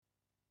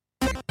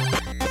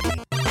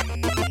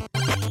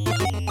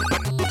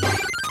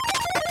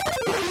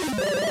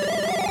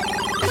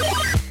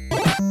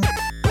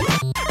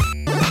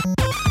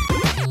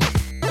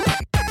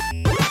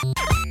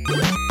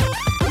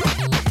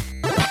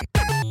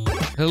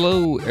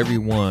Hello,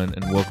 everyone,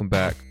 and welcome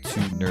back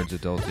to Nerds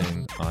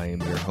Adulting. I am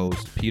your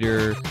host,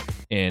 Peter,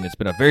 and it's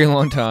been a very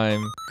long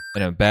time,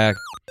 and I'm back,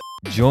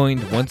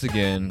 joined once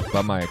again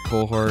by my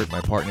cohort,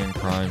 my partner in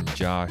crime,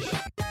 Josh.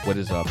 What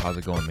is up? How's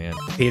it going, man?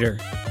 Peter,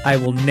 I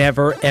will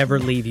never, ever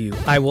leave you.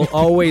 I will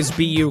always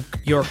be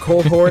your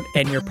cohort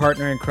and your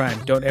partner in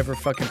crime. Don't ever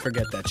fucking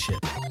forget that shit.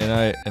 And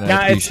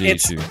I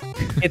appreciate you.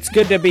 It's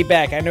good to be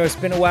back. I know it's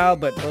been a while,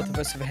 but both of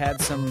us have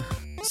had some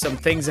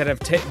things that have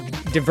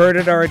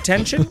diverted our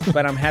attention,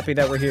 but I'm happy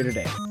that we're here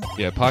today.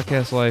 Yeah,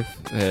 podcast life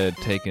had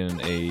taken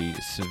a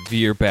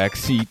severe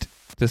backseat,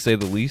 to say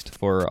the least,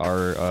 for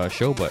our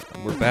show, but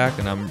we're back,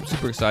 and I'm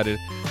super excited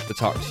to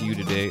talk to you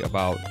today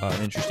about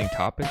an interesting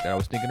topic that I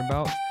was thinking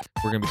about.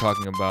 We're going to be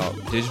talking about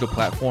digital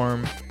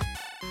platform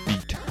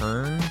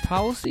return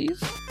policies.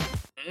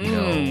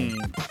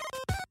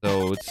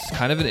 So it's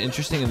kind of an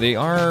interesting, they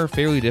are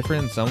fairly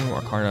different. Some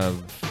are kind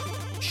of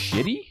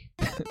shitty,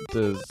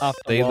 to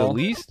say the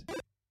least.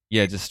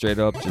 Yeah, just straight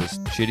up,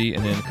 just shitty.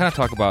 And then kind of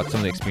talk about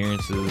some of the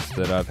experiences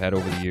that I've had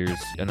over the years.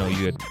 I know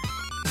you had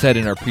said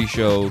in our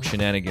pre-show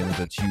shenanigans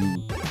that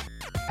you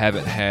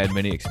haven't had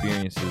many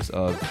experiences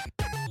of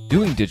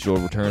doing digital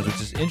returns, which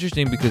is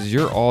interesting because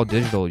you're all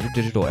digital. You're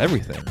digital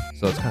everything.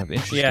 So it's kind of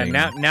interesting.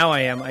 Yeah, now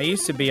I am. I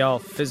used to be all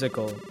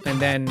physical.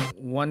 And then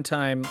one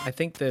time, I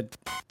think the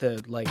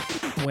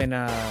when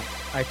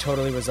I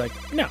totally was like,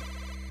 no,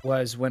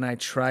 was when I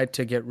tried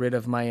to get rid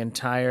of my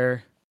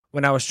entire,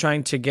 when I was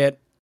trying to get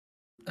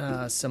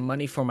some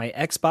money for my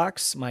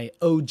Xbox, my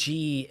OG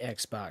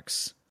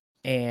Xbox.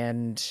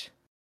 And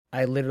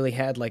I literally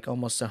had like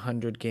almost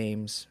 100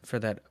 games for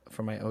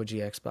my OG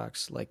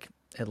Xbox, like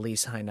at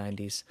least high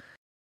 90s.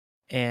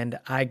 And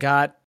I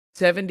got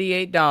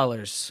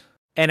 $78.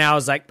 And I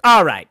was like,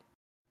 all right,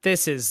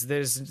 this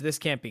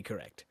can't be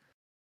correct.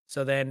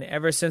 So then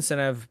ever since then,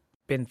 I've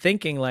been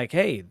thinking like,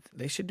 hey,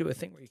 they should do a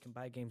thing where you can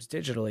buy games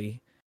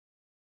digitally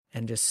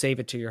and just save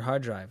it to your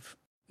hard drive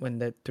when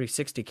the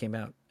 360 came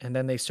out. And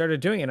then they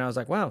started doing it, and I was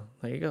like, wow,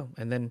 there you go.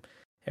 And then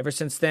ever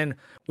since then,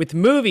 with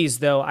movies,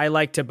 though, I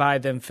like to buy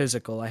them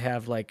physical. I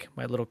have like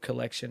my little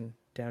collection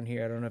down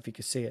here. I don't know if you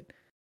can see it,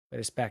 but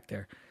it's back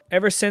there.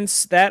 Ever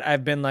since that,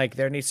 I've been like,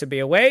 there needs to be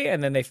a way,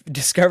 and then they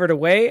discovered a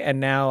way,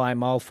 and now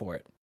I'm all for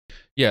it.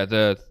 Yeah,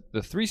 the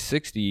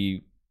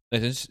 360,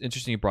 it's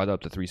interesting you brought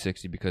up the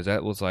 360 because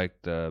that was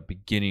like the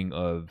beginning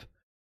of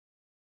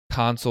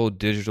console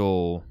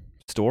digital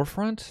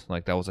storefront.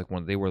 Like that was like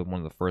they were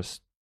one of the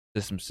first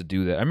systems to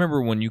do that. I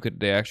remember when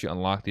they actually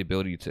unlocked the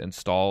ability to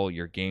install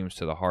your games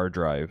to the hard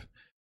drive.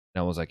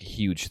 That was like a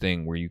huge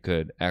thing where you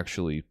could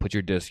actually put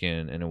your disc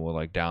in and it will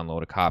like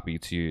download a copy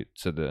to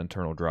the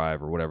internal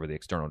drive or whatever the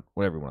external,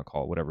 whatever you want to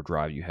call it, whatever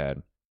drive you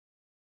had.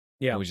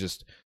 Yeah, it was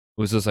just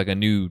like a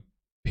new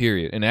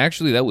period, and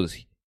actually that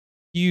was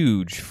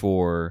huge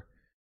for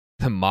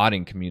the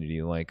modding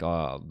community. Like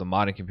the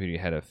modding community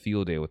had a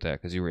field day with that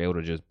because you were able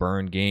to just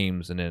burn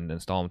games and then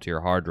install them to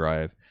your hard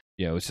drive.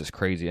 Yeah, it was just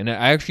crazy. And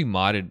I actually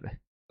modded,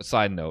 a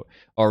side note,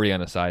 already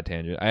on a side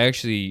tangent.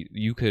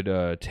 You could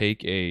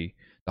take the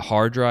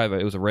hard drive.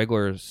 It was a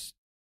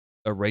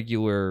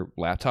regular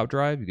laptop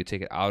drive. You could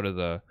take it out of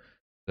the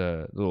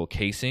little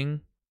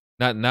casing.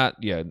 Not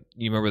yeah.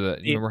 You remember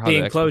the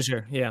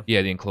enclosure? Yeah,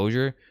 the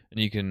enclosure. And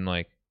you can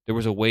there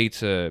was a way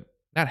to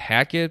not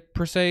hack it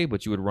per se,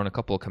 but you would run a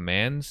couple of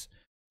commands,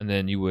 and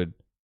then it would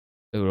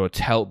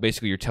tell,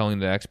 basically you're telling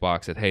the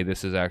Xbox that, hey,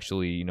 this is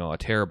actually a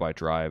terabyte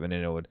drive, and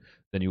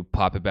then you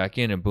pop it back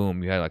in, and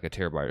boom, you had like a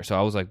terabyte.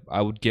 So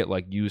I would get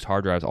like used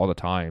hard drives all the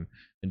time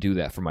and do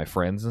that for my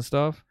friends and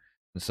stuff.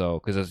 And so,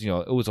 because it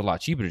was a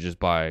lot cheaper to just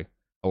buy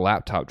a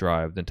laptop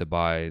drive than to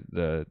buy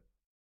the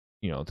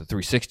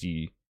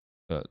 360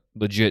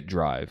 legit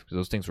drive, because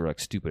those things were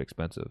like stupid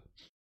expensive.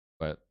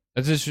 But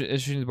it's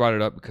interesting you brought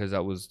it up because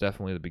that was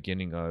definitely the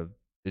beginning of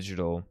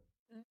digital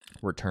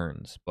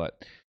returns.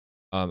 But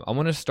I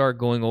want to start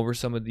going over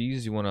some of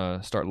these. You want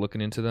to start looking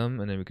into them,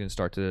 and then we can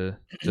start to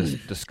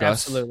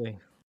discuss. Absolutely.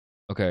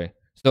 Okay,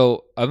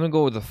 so I'm gonna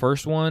go with the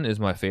first one. Is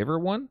my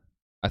favorite one.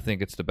 I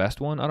think it's the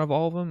best one out of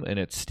all of them, and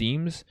it's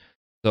Steam's.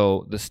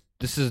 So this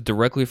is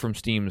directly from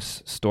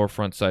Steam's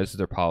storefront site. This is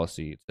their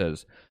policy. It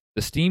says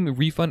the Steam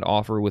refund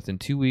offer within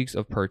 2 weeks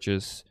of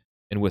purchase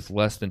and with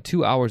less than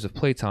 2 hours of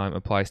playtime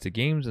applies to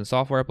games and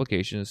software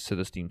applications to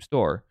the Steam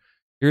store.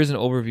 Here's an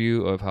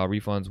overview of how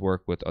refunds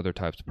work with other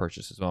types of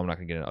purchases. Well, I'm not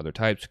going to get into other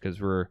types because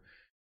we're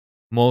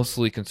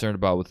mostly concerned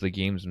about with the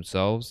games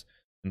themselves.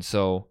 And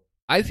so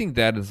I think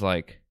that is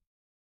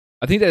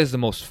the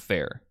most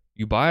fair.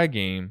 You buy a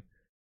game,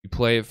 you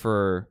play it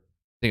for,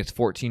 I think it's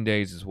 14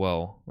 days as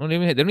well. They don't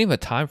even have a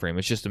time frame.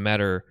 It's just a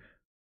matter.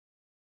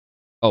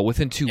 Oh,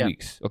 within 2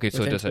 weeks. Okay,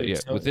 so it does that. Yeah,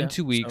 within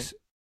 2 weeks,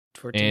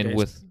 and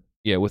days.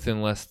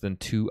 Within less than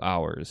 2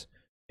 hours.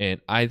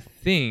 And I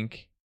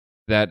think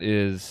that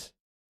is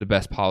the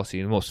best policy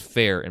and the most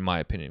fair in my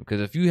opinion,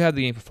 because if you have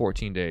the game for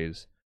 14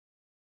 days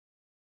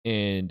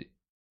and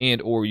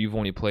or you've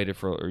only played it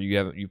for, or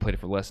you played it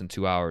for less than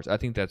 2 hours, I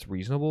think that's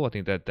reasonable. I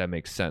think that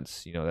makes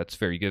sense. That's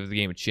fair. You give the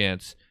game a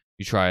chance,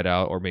 you try it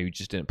out, or maybe you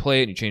just didn't play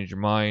it and you changed your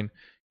mind.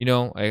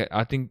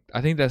 I think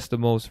that's the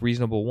most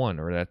reasonable one,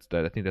 or I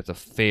think that's a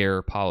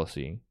fair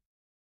policy.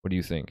 What do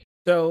you think?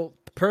 So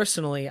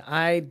personally,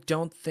 I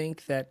don't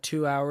think that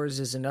 2 hours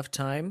is enough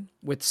time.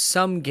 With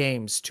some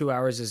games, 2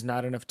 hours is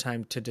not enough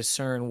time to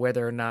discern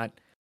whether or not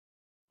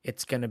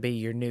it's going to be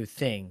your new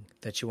thing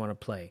that you want to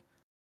play.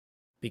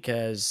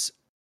 Because,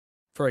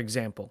 for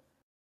example,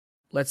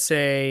 let's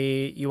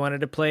say you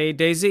wanted to play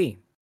DayZ.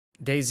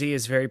 DayZ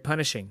is very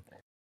punishing.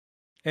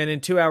 And in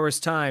 2 hours'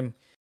 time,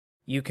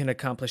 you can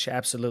accomplish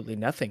absolutely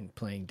nothing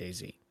playing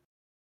DayZ.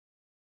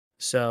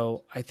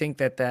 So I think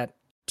that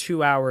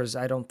 2 hours,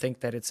 I don't think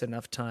that it's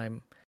enough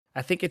time.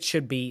 I think it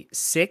should be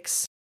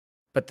 6.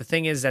 But the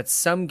thing is that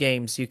some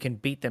games you can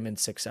beat them in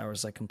 6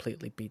 hours, like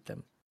completely beat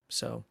them.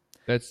 So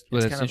That's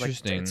it's that's kind of like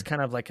interesting. it's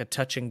kind of like a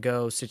touch and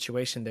go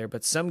situation there.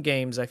 But some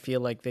games I feel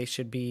like it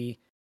should be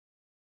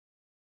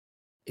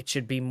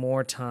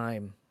more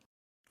time.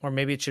 Or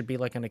maybe it should be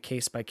like on a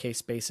case by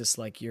case basis,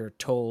 like you're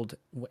told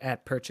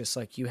at purchase,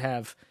 like you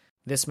have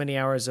this many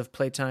hours of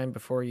playtime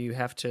before you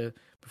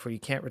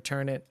can't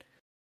return it,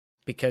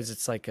 because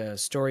it's like a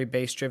story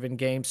based driven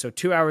game. So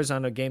 2 hours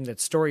on a game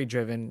that's story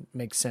driven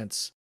makes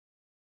sense.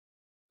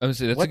 I would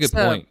say that's a good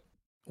point.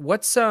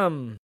 What's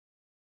The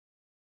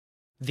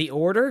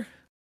Order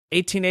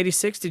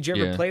 1886? Did you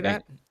ever play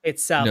that?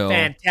 It's a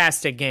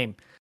fantastic game.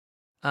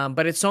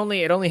 But it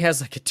only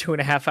has like a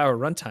 2.5 hour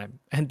runtime,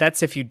 and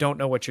that's if you don't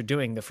know what you're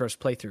doing the first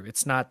playthrough.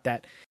 It's not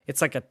that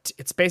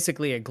it's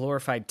basically a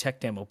glorified tech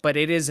demo, but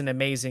it is an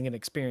amazing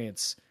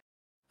experience,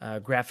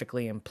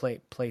 graphically and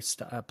play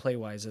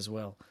wise as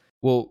well.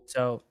 Well,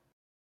 so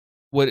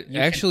what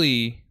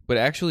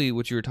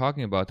you were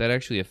talking about, that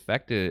actually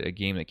affected a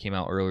game that came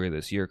out earlier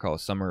this year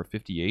called Summer of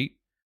 '58.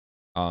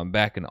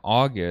 Back in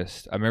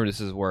August, I remember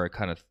this is where I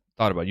kind of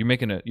thought about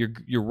it.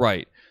 You're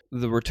right.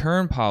 The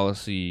return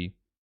policy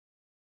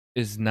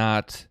is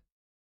not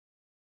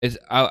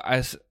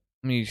let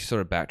me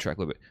sort of backtrack a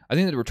little bit. I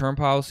think the return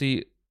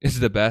policy is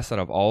the best out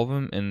of all of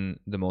them and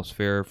the most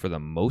fair for the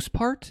most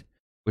part,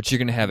 but you're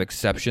going to have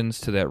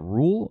exceptions to that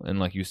rule. And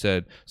like you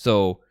said,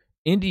 so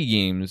indie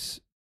games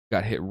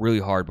got hit really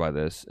hard by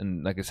this.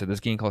 And like I said,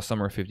 this game called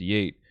Summer of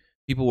 '58,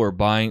 people were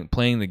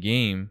playing the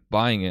game,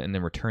 buying it, and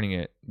then returning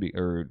it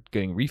or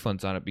getting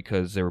refunds on it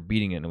because they were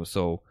beating it. And it was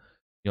so,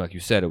 like you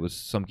said,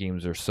 some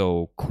games are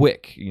so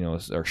quick,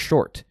 or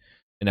short.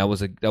 And that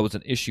was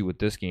an issue with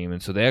this game,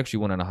 and so they actually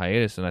went on a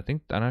hiatus. And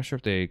I'm not sure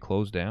if they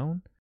closed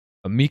down.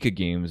 Amica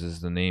Games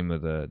is the name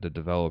of the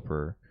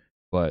developer,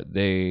 but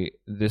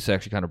this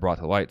actually kind of brought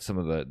to light some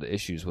of the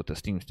issues with the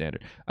Steam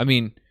standard. I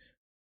mean,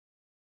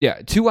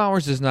 yeah, 2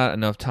 hours is not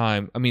enough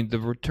time. I mean, the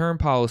return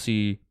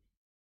policy,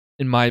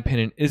 in my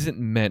opinion, isn't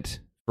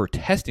meant for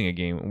testing a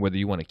game, whether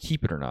you want to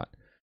keep it or not.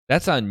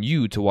 That's on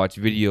you to watch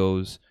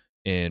videos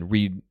and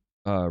read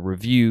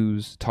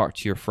reviews, talk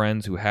to your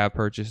friends who have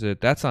purchased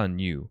it. That's on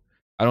you.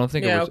 I don't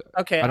think. Yeah.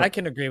 I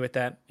can agree with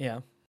that.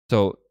 Yeah.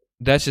 So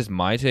that's just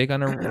my take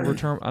on a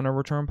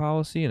return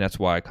policy, and that's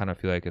why I kind of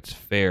feel like it's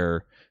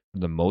fair for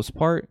the most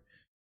part.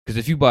 Because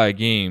if you buy a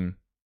game,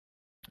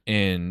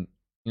 and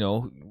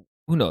who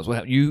knows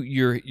what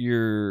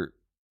you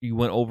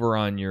went over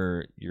on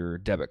your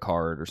debit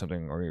card or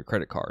something, or your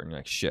credit card, and you're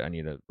like, shit, I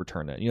need to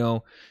return that.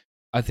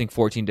 I think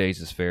 14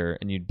 days is fair,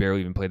 and you'd barely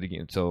even play the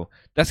game. So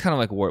that's kind of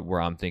like where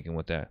I'm thinking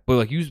with that.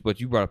 But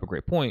you brought up a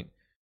great point,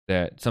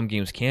 that some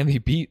games can be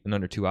beat in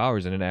under 2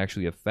 hours, and it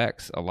actually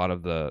affects a lot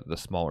of the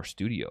smaller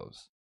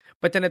studios.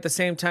 But then at the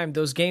same time,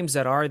 those games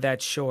that are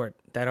that short,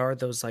 that are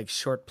those like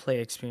short play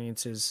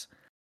experiences,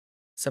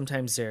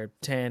 sometimes they're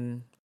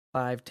 $10.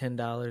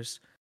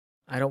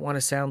 I don't want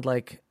to sound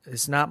like,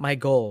 it's not my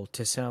goal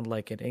to sound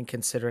like an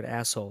inconsiderate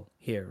asshole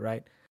here,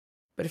 right?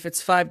 But if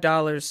it's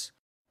 $5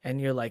 and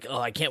you're like, oh,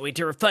 I can't wait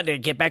to refund it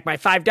and get back my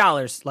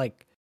 $5,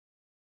 like,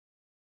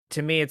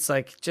 to me, it's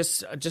like,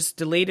 just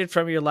delete it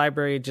from your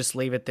library. Just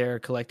leave it there,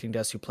 collecting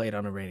dust. You play it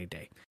on a rainy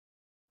day,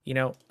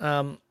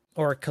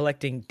 or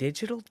collecting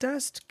digital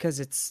dust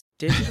because it's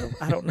digital.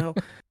 I don't know.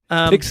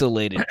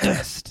 Pixelated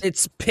dust.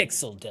 It's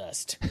pixel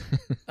dust.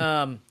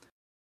 But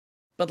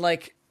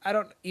like,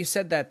 you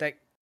said that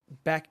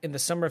back in the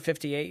Summer of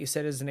 '58, you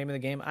said is the name of the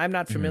game. I'm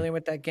not familiar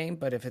with that game,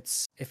 but if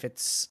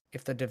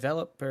the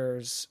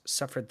developers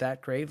suffered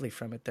that gravely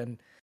from it, then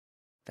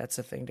that's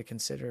a thing to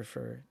consider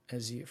for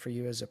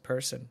you as a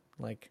person.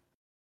 Like,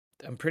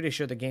 I'm pretty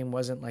sure the game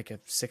wasn't like a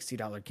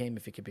 $60 game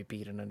if it could be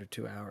beat in under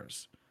 2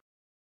 hours.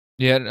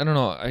 Yeah, I don't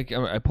know.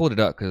 I pulled it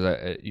up because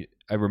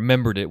I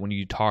remembered it when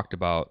you talked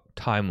about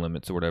time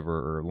limits or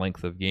whatever, or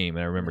length of game,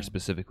 and I remember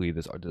specifically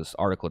this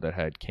article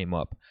that came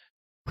up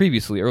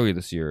previously earlier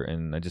this year,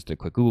 and I just did a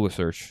quick Google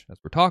search as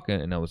we're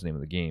talking, and that was the name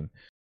of the game.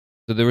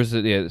 So there was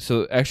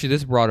so actually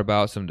this brought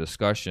about some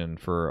discussion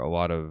for a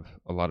lot of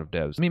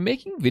devs. I mean,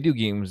 making video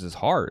games is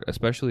hard,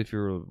 especially if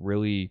you're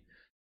really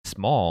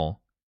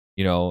small,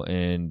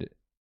 and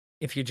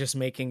if you're just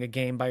making a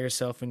game by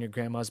yourself in your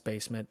grandma's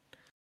basement.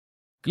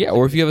 Yeah,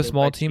 or if you have a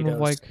small team of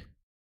like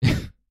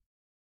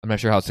I'm not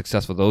sure how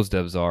successful those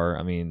devs are.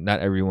 I mean,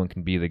 not everyone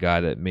can be the guy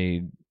that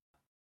made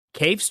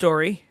Cave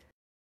Story.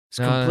 It's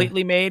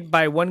completely made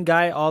by one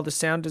guy, all the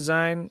sound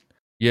design,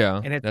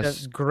 Yeah, and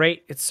that's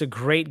it's a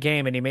great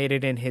game, and he made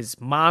it in his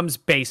mom's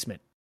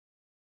basement.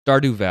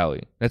 Stardew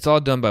Valley. That's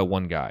all done by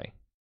one guy.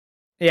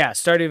 Yeah,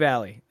 Stardew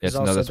Valley is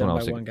also that's what done I by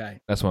was thinking. one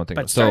guy. That's what I'm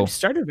thinking. But So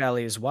Stardew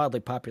Valley is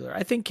wildly popular.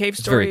 I think Cave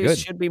it's very Stories good.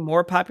 should be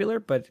more popular,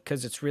 but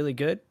because it's really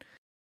good.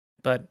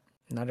 But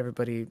not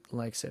everybody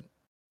likes it.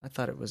 I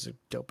thought it was a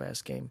dope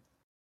ass game.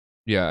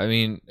 Yeah, I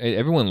mean,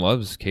 everyone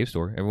loves Cave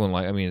Story. Everyone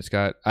I mean, it's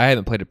got. I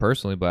haven't played it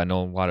personally, but I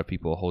know a lot of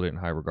people hold it in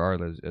high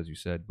regard, as you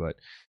said. But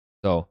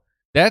so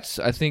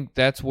I think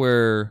that's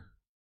where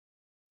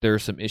there are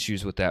some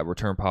issues with that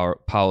return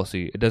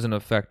policy. It doesn't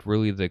affect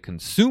really the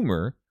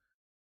consumer,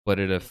 but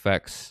it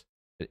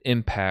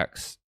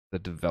impacts the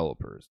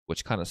developers,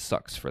 which kind of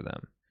sucks for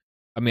them.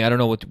 I mean, I don't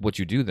know what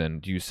you do then.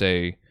 Do you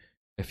say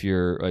if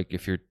you're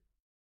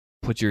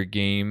put your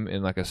game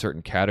in like a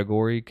certain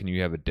category, can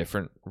you have a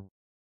different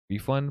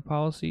refund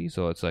policy?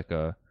 So it's like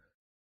a,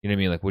 you know what I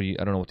mean? Like,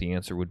 I don't know what the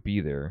answer would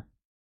be there.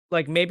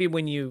 Like maybe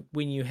when you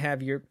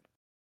have your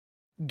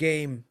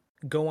game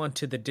go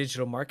onto the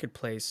digital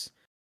marketplace,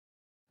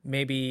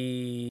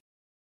 maybe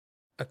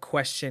a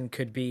question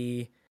could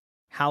be,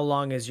 how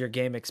long is your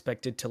game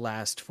expected to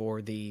last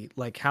for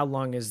how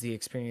long is the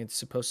experience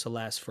supposed to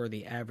last for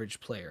the average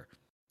player?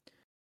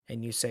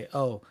 And you say,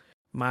 oh,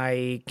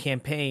 my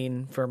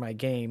campaign for my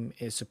game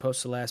is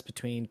supposed to last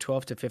between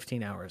 12 to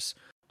 15 hours.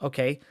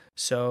 Okay,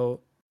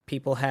 so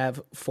people have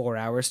 4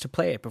 hours to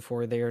play it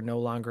before they are no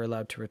longer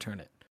allowed to return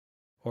it.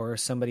 Or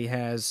somebody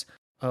has,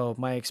 oh,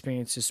 my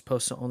experience is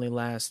supposed to only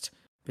last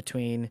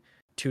between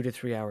 2 to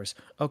 3 hours.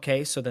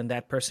 Okay, so then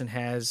that person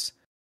has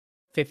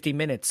 50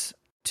 minutes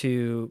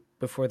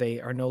before they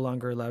are no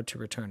longer allowed to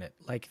return it.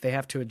 Like they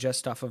have to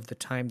adjust off of the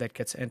time that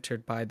gets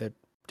entered by the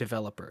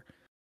developer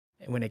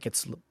when it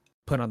gets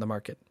put on the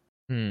market.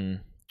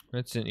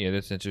 That's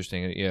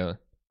interesting. Yeah,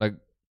 like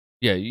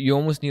you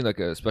almost need like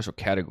a special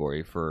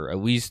category for, at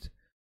least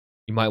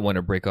you might want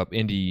to break up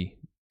an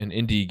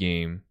indie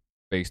game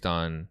based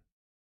on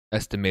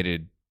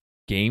estimated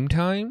game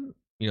time.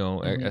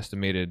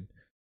 Estimated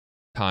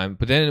time.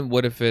 But then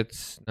what if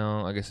it's,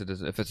 no, I guess it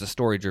doesn't. If it's a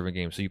story driven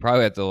game, so you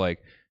probably have to like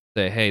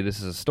say, hey, this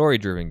is a story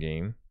driven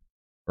game,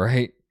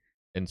 right?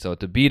 And so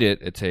to beat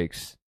it, it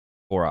takes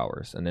 4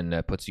 hours, and then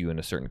that puts you in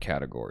a certain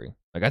category.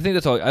 Like, I think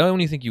that's all. I don't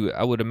even think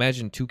I would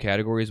imagine 2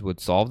 categories would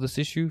solve this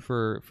issue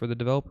for the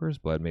developers,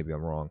 but maybe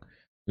I'm wrong.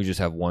 You just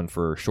have one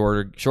for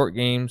short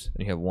games,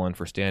 and you have one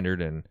for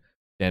standard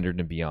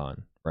and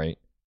beyond, right?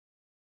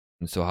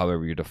 And so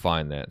however you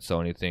define that.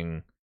 So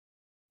anything,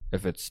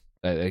 if it's,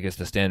 I guess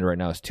the standard right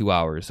now is 2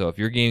 hours. So if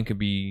your game can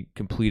be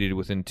completed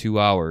within 2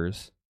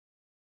 hours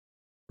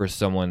for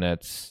someone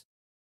that's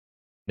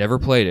never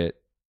played it,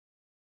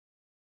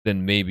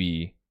 then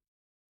maybe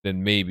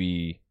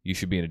you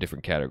should be in a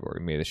different category.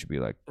 Maybe there should be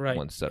like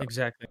one setup.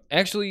 Exactly.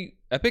 Actually,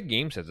 Epic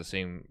Games has the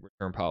same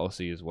return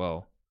policy as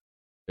well.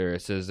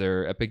 It says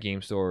their Epic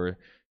Game Store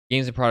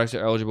games and products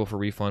are eligible for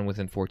refund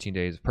within 14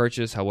 days of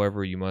purchase.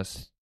 However, you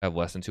must have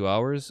less than 2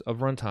 hours of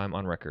runtime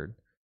on record.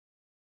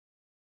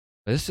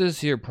 This says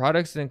here,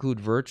 products that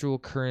include virtual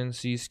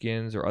currency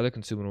skins or other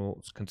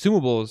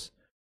consumables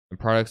and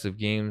products of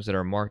games that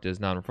are marked as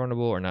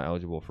non-refundable are not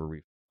eligible for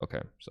refund.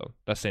 Okay, so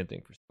that's the same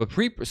thing. But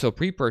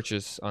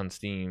pre-purchase on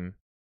Steam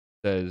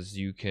says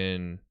you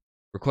can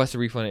request a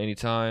refund at any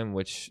time,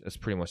 which is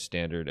pretty much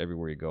standard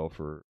everywhere you go.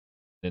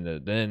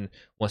 Then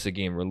once the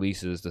game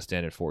releases, the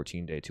standard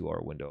 14-day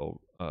 2-hour window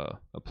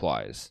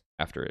applies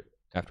after it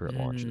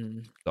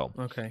launches. So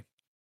okay,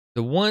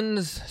 the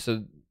ones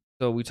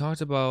so we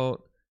talked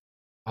about.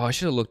 Oh, I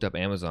should have looked up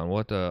Amazon. I'll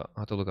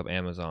have to look up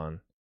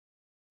Amazon.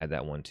 Had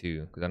that one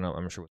too, because I'm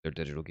not sure what their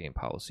digital game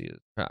policy is.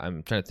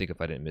 I'm trying to think if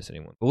I didn't miss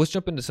anyone. But let's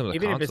jump into some of the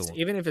console ones.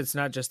 Even if it's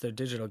not just their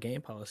digital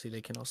game policy, they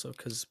can also,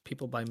 because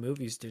people buy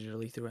movies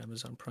digitally through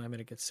Amazon Prime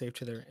and it gets saved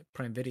to their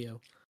Prime Video.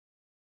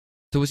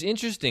 So what's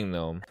interesting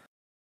though,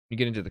 you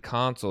get into the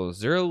consoles,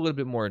 they're a little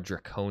bit more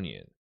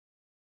draconian.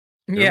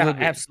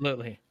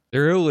 Absolutely.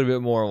 They're a little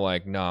bit more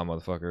like, nah,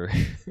 motherfucker,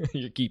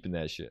 you're keeping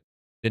that shit.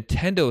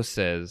 Nintendo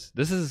says,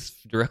 this is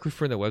directly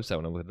from their website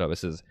when I looked it up, it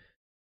says,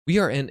 we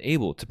are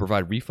unable to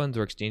provide refunds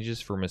or exchanges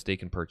for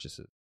mistaken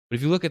purchases. But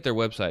if you look at their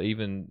website,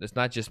 even it's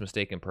not just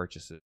mistaken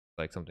purchases,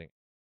 like something.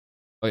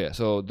 Oh yeah,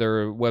 so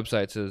their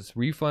website says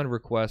refund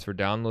request for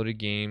downloaded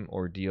game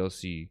or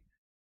DLC.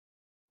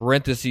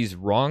 Parentheses,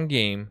 wrong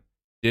game,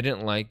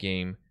 didn't like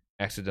game,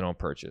 accidental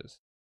purchase.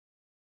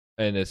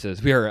 And it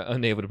says we are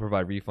unable to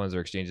provide refunds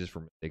or exchanges for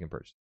mistaken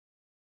purchases.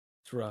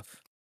 It's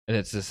rough. And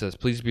it just says,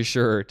 please be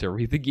sure to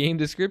read the game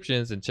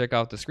descriptions and check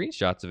out the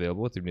screenshots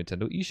available through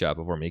Nintendo eShop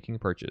before making a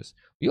purchase.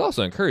 We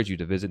also encourage you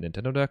to visit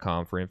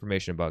Nintendo.com for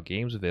information about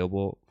games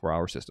available for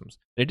our systems.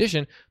 In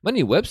addition,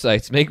 many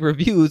websites make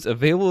reviews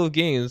available of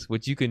games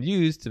which you can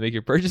use to make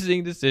your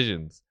purchasing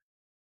decisions.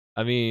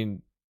 I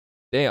mean,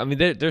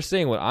 they're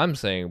saying what I'm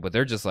saying, but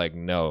they're just like,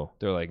 no.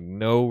 They're like,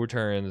 no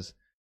returns,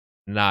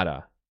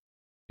 nada.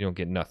 You don't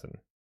get nothing.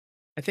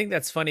 I think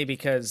that's funny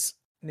because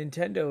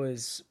Nintendo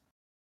is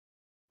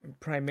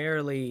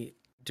primarily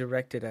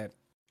directed at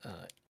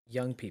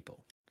young people.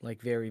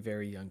 like very,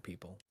 very young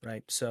people,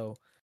 right? So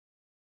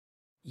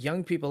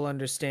young people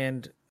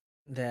understand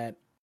that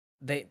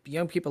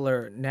young people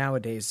are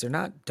nowadays, they're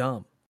not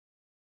dumb.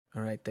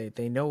 All right.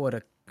 They know what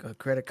a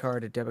credit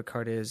card, a debit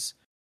card is.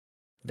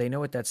 They know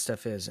what that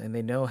stuff is, and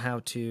they know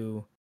how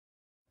to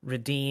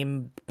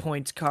redeem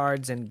points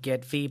cards and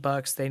get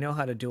V-Bucks. They know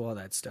how to do all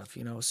that stuff,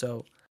 you know.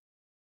 So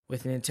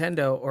with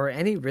Nintendo or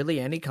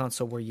any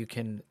console where you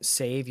can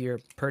save your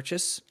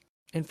purchase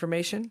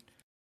information,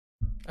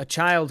 a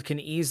child can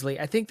easily.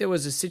 I think there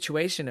was a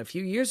situation a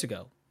few years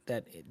ago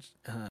that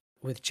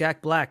with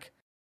Jack Black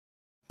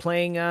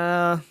playing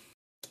Fucker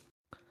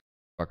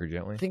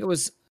gently. I think it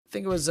was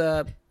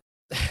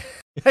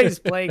he's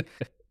playing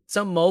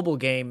some mobile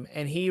game,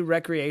 and he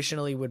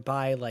recreationally would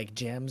buy like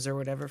gems or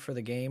whatever for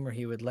the game, or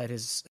he would let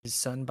his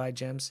son buy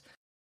gems.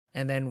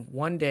 And then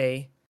one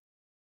day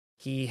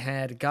he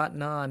had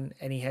gotten on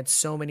and he had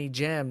so many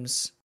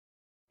gems,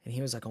 and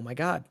he was like, oh my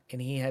God.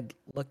 And he had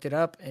looked it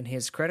up, and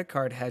his credit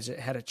card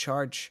had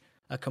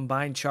a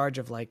combined charge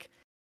of like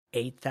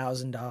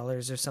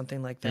 $8,000 or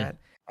something like that.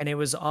 And it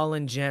was all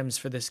in gems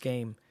for this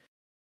game.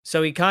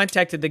 So he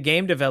contacted the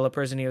game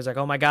developers, and he was like,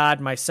 oh my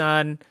God, my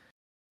son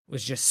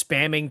was just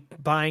spamming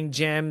buying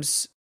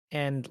gems.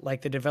 And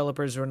like the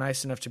developers were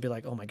nice enough to be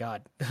like, oh my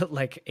God,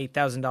 like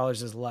 $8,000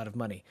 is a lot of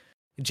money,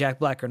 Jack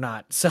Black or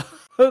not. So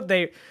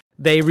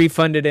they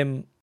refunded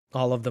him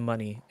all of the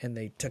money, and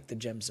they took the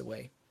gems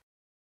away.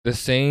 The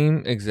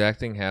same exact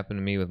thing happened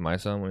to me with my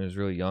son when he was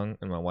really young,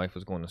 and my wife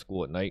was going to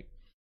school at night.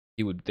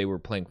 They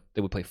would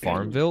play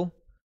Farmville,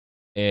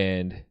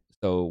 and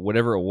so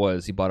whatever it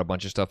was, he bought a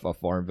bunch of stuff off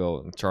Farmville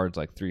and charged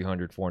like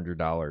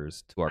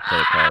 $300-$400 to our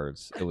credit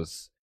cards. It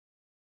was,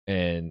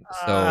 and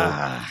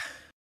so,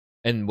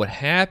 and what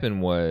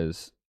happened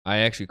was I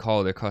actually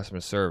called their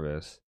customer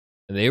service,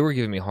 and they were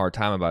giving me a hard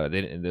time about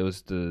it.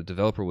 The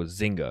developer was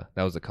Zynga,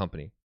 that was the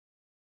company,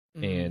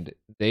 and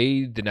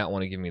they did not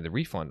want to give me the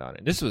refund on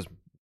it. This was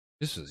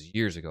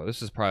years ago. This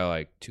was probably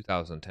like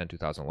 2010,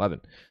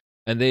 2011,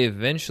 and they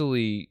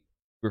eventually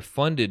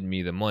refunded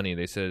me the money.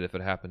 They said if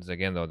it happens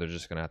again, though, they're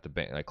just gonna have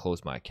to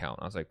close my account.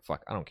 I was like,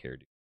 "Fuck, I don't care,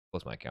 dude.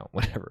 Close my account,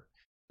 whatever."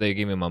 They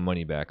gave me my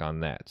money back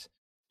on that.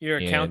 Your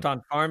account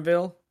on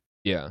Farmville?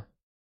 Yeah.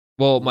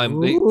 Well,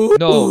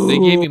 they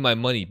gave me my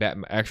money back.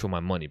 My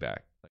money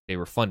back. Like, they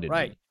refunded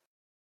me,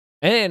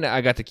 and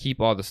I got to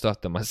keep all the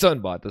stuff that my son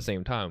bought at the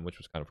same time, which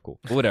was kind of cool.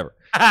 But whatever.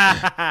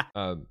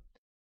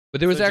 But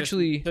there was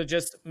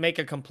just make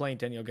a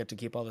complaint, and you'll get to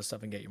keep all this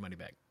stuff and get your money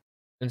back.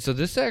 And so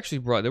this actually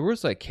there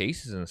was like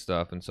cases and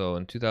stuff. And so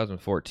in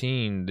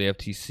 2014, the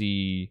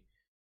FTC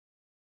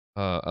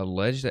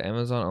alleged that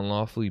Amazon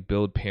unlawfully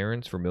billed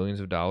parents for millions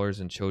of dollars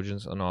in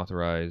children's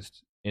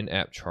unauthorized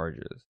in-app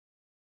charges.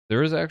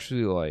 There is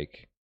actually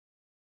like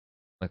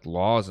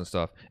laws and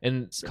stuff.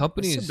 And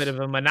companies... It's a bit of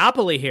a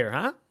monopoly here,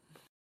 huh?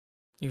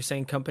 You're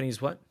saying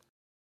companies what?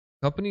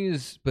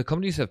 Companies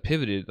have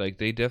pivoted. Like,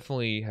 they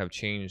definitely have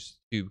changed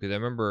too. Because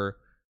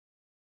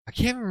I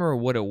can't remember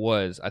what it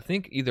was. I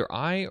think either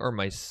I or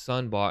my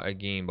son bought a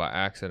game by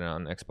accident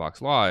on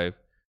Xbox Live.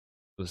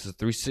 This was a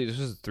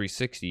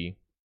 360,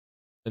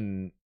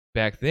 and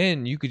back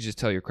then you could just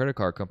tell your credit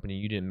card company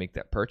you didn't make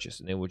that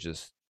purchase, and it would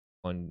just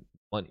fund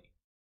money.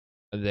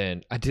 And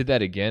then I did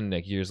that again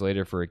like years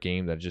later for a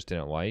game that I just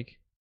didn't like,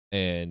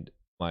 and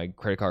my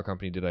credit card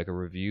company did like a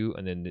review,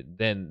 and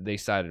then they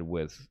sided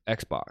with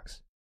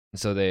Xbox, and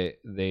so they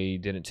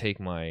didn't take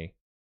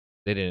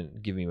They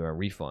didn't give me my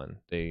refund.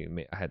 I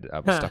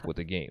was stuck with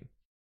the game.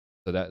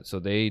 So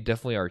they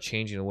definitely are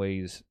changing the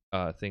ways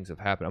things have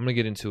happened. I'm gonna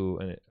get into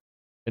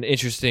an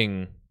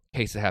interesting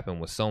case that happened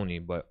with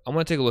Sony, but I'm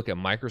gonna take a look at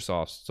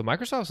Microsoft. So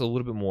Microsoft's a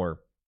little bit more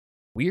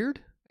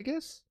weird, I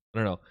guess. I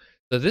don't know.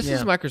 So this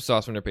is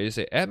Microsoft's on their page.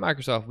 They say, at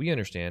Microsoft, we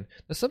understand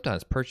that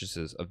sometimes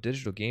purchases of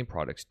digital game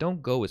products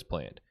don't go as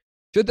planned.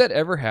 Should that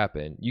ever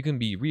happen, you can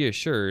be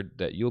reassured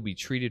that you'll be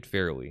treated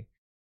fairly.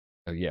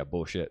 Oh, yeah,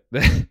 bullshit.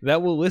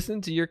 That will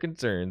listen to your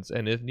concerns,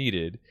 and if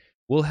needed,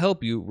 will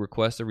help you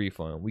request a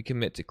refund. We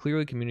commit to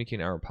clearly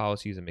communicating our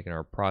policies and making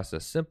our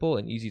process simple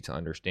and easy to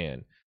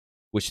understand,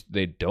 which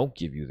they don't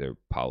give you their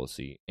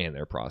policy and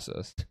their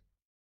process.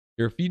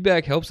 Your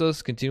feedback helps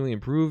us continually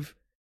improve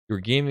your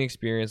gaming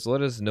experience.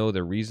 Let us know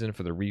the reason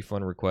for the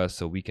refund request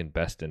so we can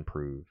best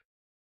improve.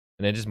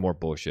 And then just more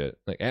bullshit.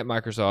 Like, at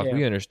Microsoft,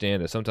 we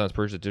understand that sometimes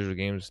purchase digital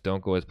games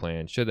don't go as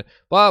planned. Should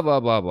blah, blah,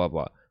 blah, blah,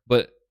 blah.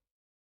 But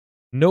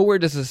nowhere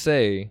does it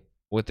say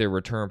what their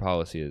return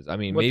policy is. I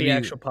mean, maybe the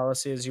actual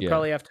policy is. You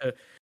probably have to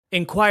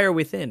inquire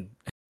within.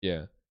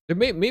 Yeah,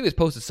 maybe it's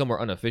posted somewhere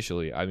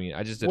unofficially. I mean,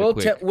 I just did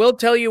we'll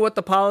tell you what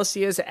the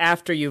policy is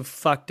after you've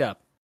fucked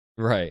up.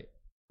 Right.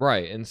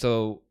 And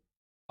so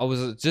I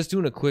was just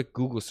doing a quick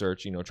Google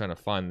search, trying to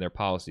find their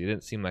policy. It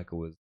didn't seem like it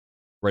was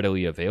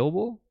readily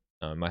available.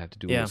 I might have to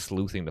do a little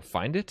sleuthing to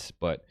find it,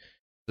 but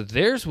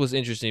theirs was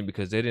interesting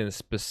because they didn't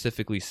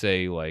specifically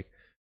say like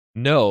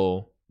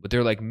no, but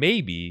they're like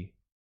maybe.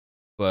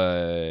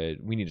 But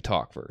we need to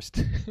talk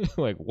first.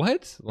 Like,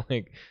 what?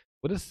 Like,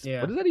 what does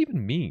that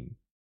even mean?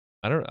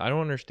 I don't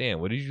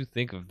understand. What did you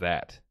think of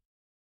that?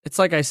 It's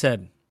like I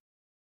said.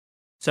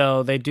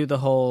 So they do the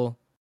whole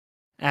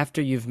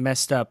after you've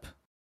messed up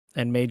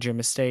and made your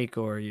mistake,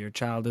 or your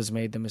child has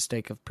made the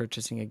mistake of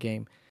purchasing a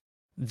game,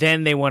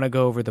 then they want to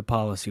go over the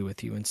policy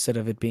with you instead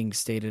of it being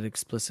stated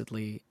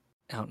explicitly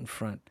out in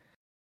front.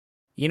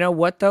 You know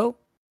what though?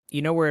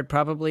 You know where it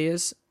probably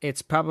is?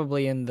 It's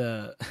probably in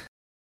the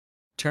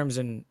terms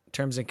and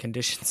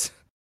conditions.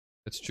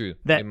 That's true.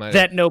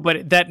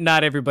 that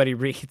not everybody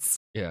reads.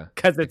 Yeah,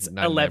 because it's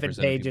like 11 99% of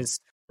pages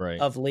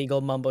right. of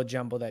legal mumbo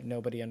jumbo that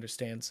nobody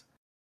understands.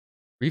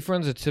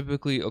 Refunds are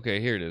typically okay.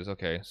 Here it is.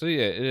 Okay, so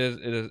yeah,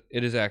 it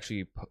is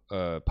actually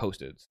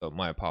posted. So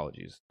my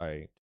apologies.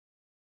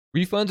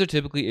 Refunds are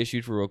typically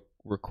issued for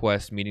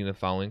requests meeting the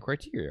following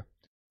criteria.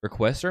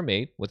 Requests are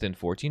made within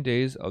 14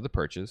 days of the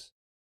purchase.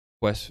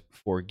 Requests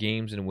for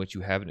games in which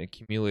you haven't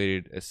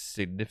accumulated a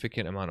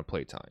significant amount of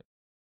playtime.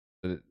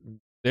 So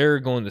they're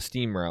going the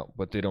Steam route,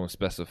 but they don't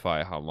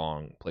specify how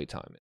long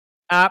playtime is.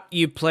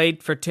 You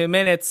played for 2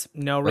 minutes.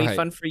 No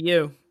refund for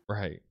you.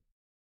 Right.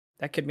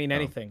 That could mean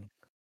anything.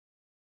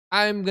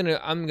 I'm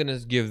gonna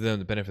give them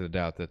the benefit of the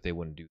doubt that they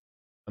wouldn't do.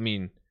 I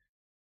mean,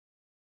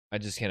 I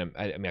just can't.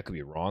 I mean, I could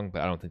be wrong,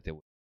 but I don't think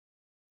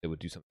they would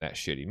do something that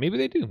shitty. Maybe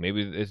they do.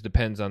 Maybe it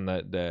depends on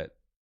that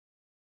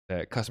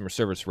customer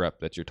service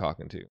rep that you're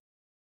talking to.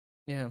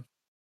 Yeah.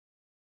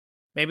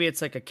 Maybe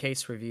it's like a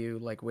case review,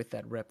 like with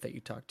that rep that you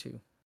talk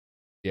to.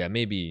 Yeah,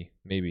 maybe.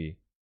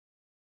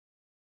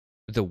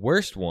 But the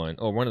worst one,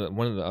 or one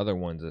of the other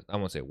ones that I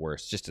won't say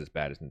worst, just as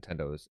bad as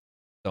Nintendo, is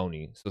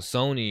Sony. So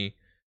Sony.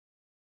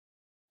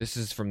 This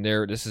is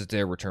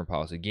their return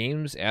policy.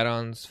 Games,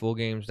 add-ons, full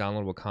games,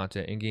 downloadable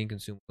content, in-game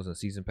consumables, and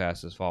season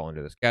passes fall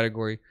under this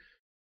category.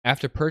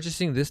 After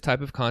purchasing this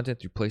type of content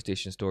through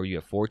PlayStation Store, you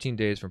have 14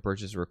 days from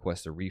purchase to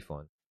request a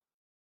refund.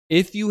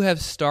 If you have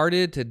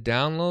started to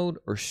download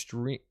or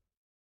stream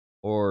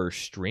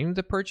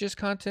the purchase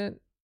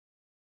content,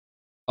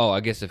 I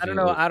guess I don't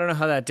know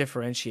how that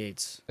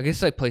differentiates. I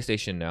guess like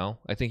PlayStation Now.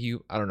 I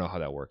don't know how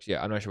that works.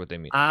 Yeah, I'm not sure what they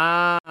mean.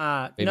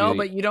 No,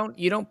 but you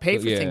don't pay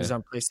for things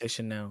on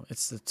PlayStation Now.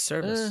 It's the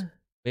service.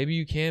 Maybe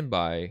you can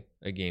buy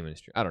a game and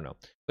stream. I don't know.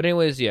 But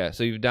anyways, yeah.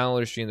 So you've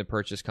downloaded or streamed the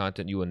purchase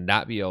content. You will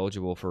not be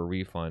eligible for a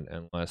refund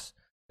unless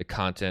the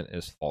content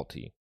is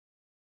faulty.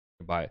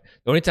 Buy it.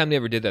 The only time they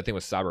ever did that thing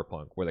was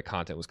Cyberpunk, where the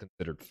content was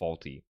considered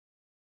faulty.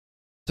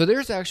 So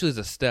there's actually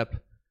a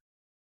step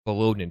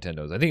below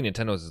Nintendo's. I think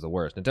Nintendo's is the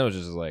worst. Nintendo's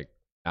just like,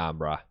 nah,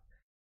 brah,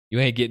 you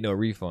ain't getting no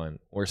refund.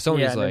 Or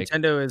Sony's like,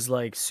 Nintendo is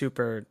like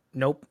super,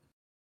 nope.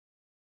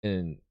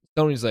 And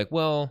Sony's like,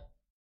 well,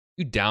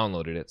 you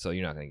downloaded it, so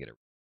you're not gonna get it,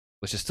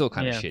 which is still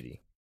kind of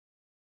shitty.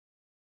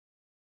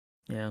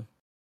 Yeah.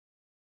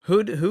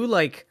 Who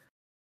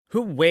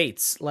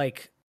waits?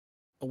 Like,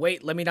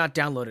 wait, let me not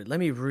download it. Let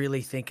me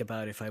really think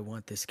about if I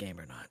want this game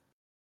or not.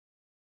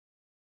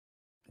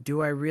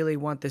 Do I really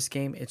want this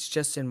game? It's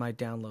just in my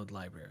download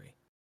library.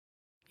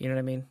 You know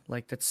what I mean?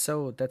 Like, that's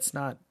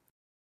not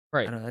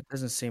right. I don't know, that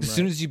doesn't seem as right.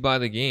 Soon as you buy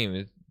the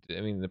game,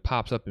 it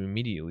pops up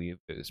immediately.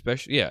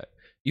 Especially,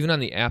 even on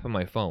the app on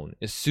my phone.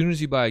 As soon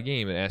as you buy a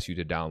game, it asks you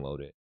to download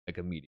it, like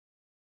immediately.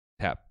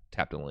 Tap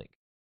the link.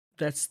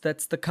 That's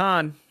the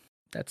con.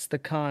 That's the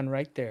con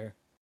right there.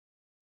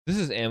 This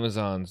is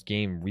Amazon's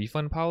game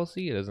refund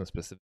policy. It doesn't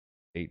specifically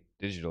state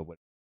digital, but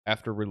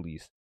after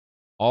release,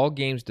 all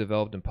games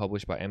developed and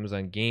published by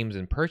Amazon Games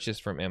and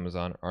purchased from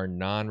Amazon are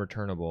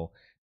non-returnable,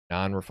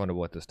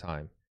 non-refundable at this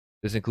time.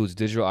 This includes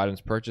digital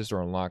items purchased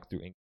or unlocked through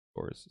in-game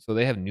stores. So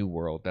they have New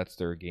World. That's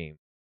their game.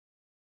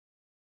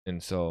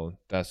 And so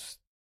this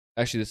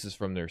is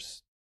from their,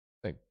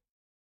 like,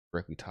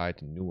 directly tied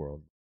to New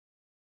World.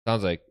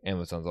 Sounds like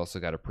Amazon's also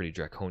got a pretty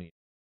draconian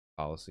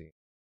policy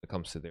when it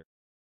comes to their.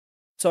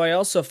 So I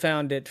also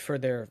found it for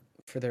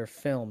their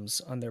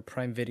films on their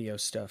Prime Video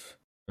stuff.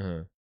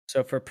 Uh-huh.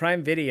 So for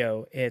Prime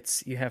Video,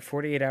 it's you have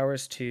 48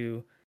 hours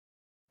to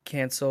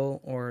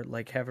cancel or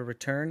like get a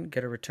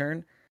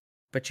return,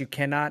 but you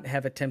cannot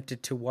have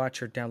attempted to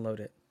watch or download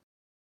it.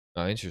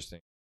 Oh,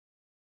 interesting.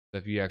 So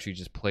if you actually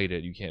just played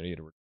it, you can't get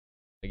a return.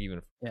 Like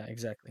even. Yeah,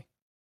 exactly.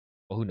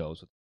 Well, who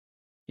knows?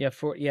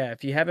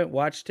 If you haven't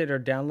watched it or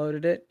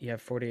downloaded it, you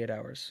have 48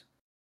 hours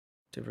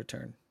to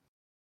return.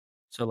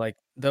 So like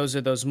those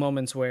are those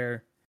moments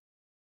where,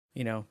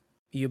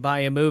 you buy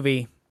a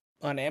movie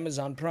on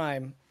Amazon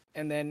Prime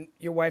and then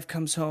your wife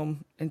comes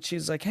home and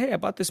she's like, "Hey, I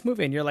bought this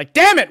movie." And you're like,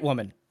 "Damn it,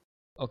 woman."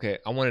 Okay,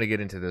 I wanted to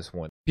get into this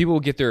one. People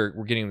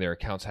were getting their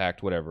accounts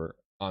hacked, whatever,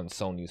 on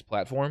Sony's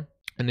platform.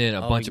 And then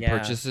a bunch of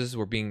purchases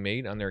were being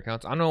made on their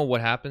accounts. I don't know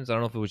what happens. I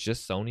don't know if it was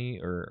just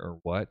Sony or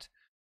what.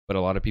 But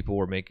a lot of people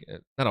were making,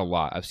 not a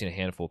lot, I've seen a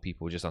handful of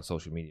people just on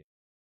social media.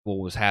 What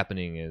was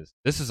happening is,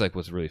 this is like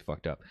what's really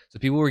fucked up. So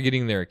people were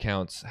getting their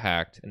accounts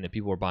hacked, and then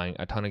people were buying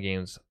a ton of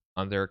games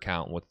on their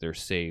account with their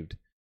saved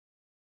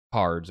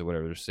cards or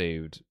whatever, their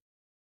saved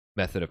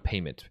method of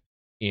payment.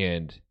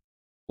 And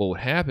what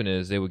would happen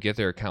is they would get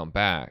their account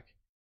back,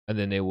 and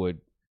then they would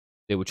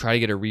try to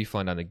get a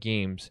refund on the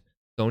games.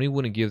 Sony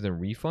wouldn't give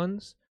them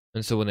refunds,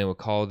 and so when they would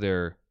call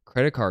their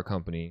credit card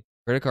company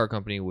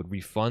would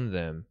refund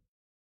them.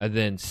 And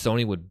then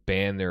Sony would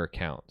ban their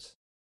accounts,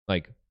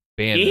 like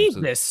ban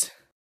them.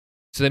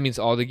 So that means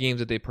all the games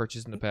that they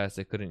purchased in the past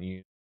they couldn't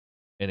use,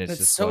 and it's That's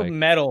just so like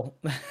metal.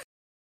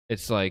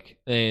 it's like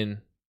and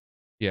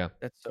yeah,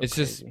 That's so it's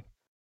just crazy.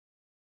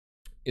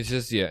 it's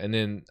just yeah. And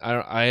then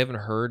I haven't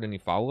heard any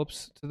follow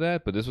ups to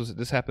that, but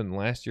this happened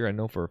last year. I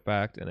know for a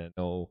fact, and I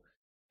know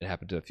it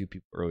happened to a few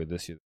people earlier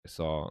this year that I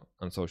saw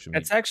on social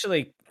media. It's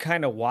actually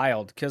kind of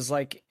wild because,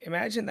 like,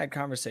 imagine that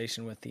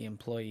conversation with the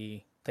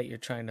employee that you're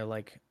trying to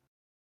like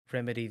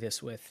remedy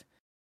this with.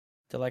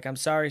 They're like, "I'm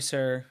sorry,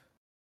 sir.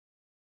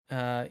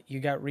 You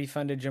got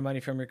refunded your money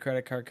from your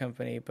credit card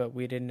company, but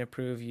we didn't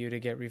approve you to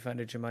get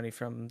refunded your money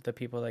from the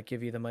people that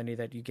give you the money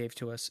that you gave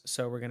to us,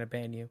 so we're gonna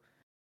ban you."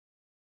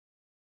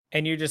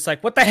 And you're just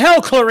like, "What the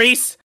hell,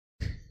 Clarice?"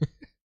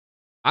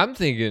 I'm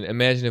thinking,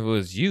 imagine if it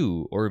was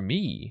you or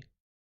me,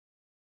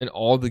 and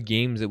all the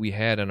games that we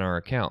had on our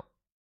account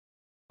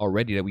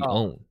already that we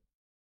own.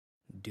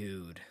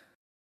 Dude.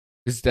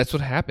 Because that's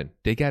what happened.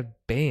 They got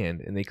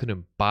banned and they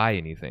couldn't buy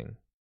anything,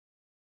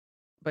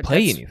 But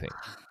play anything.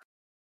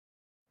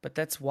 But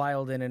that's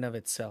wild in and of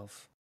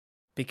itself.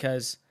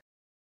 Because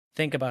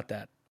think about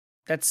that.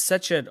 That's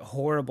such a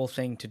horrible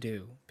thing to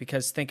do.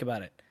 Because think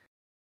about it.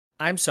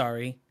 I'm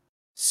sorry.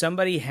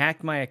 Somebody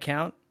hacked my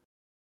account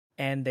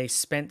and they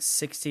spent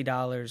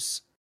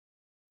 $60.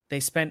 They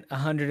spent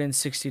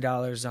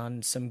 $160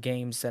 on some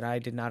games that I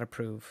did not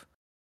approve.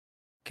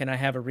 Can I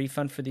have a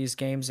refund for these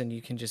games and you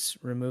can just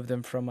remove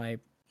them from my,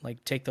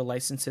 like, take the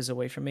licenses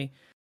away from me?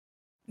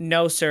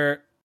 No,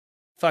 sir.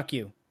 Fuck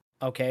you.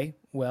 Okay,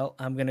 well,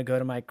 I'm going to go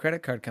to my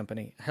credit card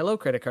company. Hello,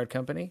 credit card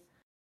company.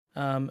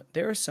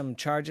 There are some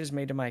charges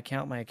made to my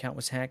account. My account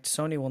was hacked.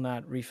 Sony will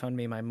not refund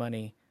me my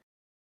money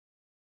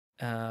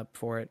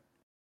for it.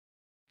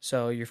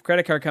 So your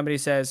credit card company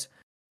says,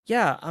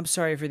 yeah, I'm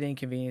sorry for the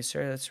inconvenience,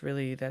 sir.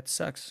 That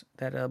sucks.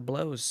 That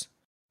blows.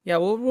 Yeah,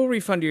 we'll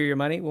refund you your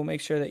money. We'll make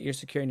sure that you're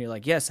secure. And you're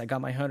like, yes, I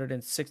got my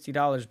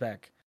 $160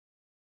 back.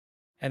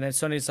 And then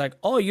Sony's like,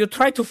 oh, you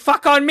tried to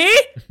fuck on me?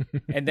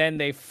 And then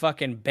they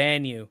fucking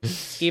ban you.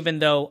 Even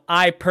though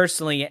I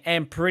personally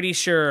am pretty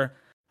sure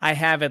I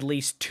have at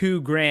least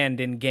 $2,000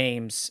 in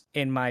games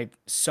in my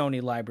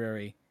Sony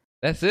library.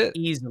 That's it?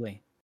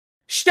 Easily.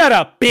 Shut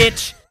up,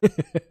 bitch!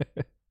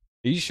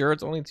 Are you sure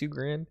it's only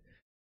 $2,000?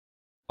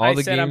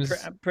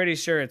 I'm pretty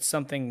sure it's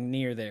something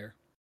near there.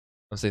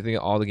 I was thinking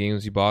all the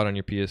games you bought on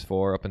your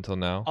PS4 up until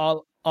now.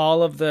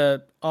 All of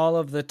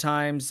the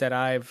times that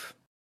I've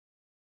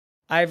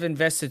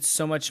invested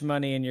so much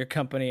money in your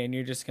company, and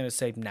you're just gonna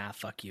say, nah,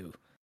 fuck you.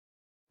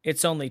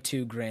 It's only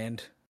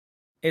 $2,000.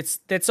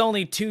 That's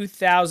only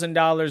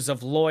 $2,000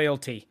 of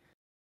loyalty.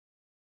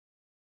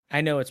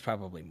 I know it's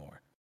probably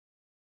more.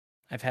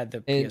 I've had the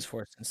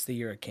PS4 since the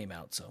year it came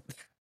out, so.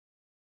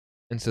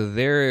 And so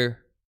therein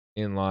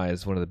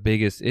lies one of the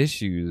biggest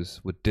issues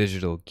with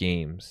digital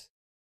games.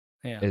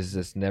 Yeah. Is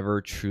this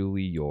never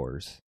truly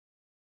yours?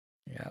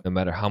 Yeah. No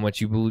matter how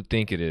much you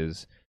think it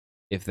is,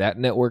 if that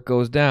network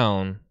goes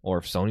down, or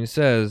if Sony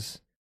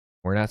says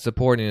we're not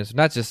supporting this,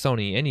 not just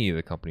Sony, any of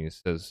the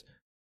companies says,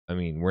 I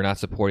mean, we're not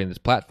supporting this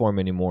platform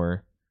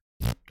anymore,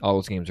 all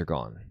those games are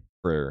gone.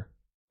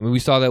 We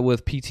saw that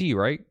with PT,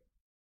 right?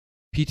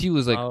 PT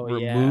was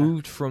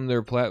removed from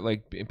their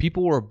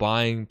people were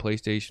buying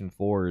PlayStation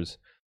 4s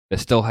that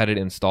still had it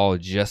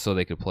installed just so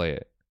they could play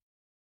it.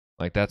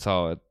 Like that's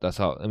how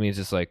I mean, it's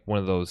just like one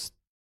of those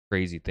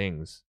crazy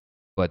things.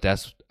 But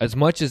that's as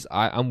much as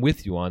I'm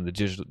with you on the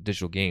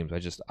digital games.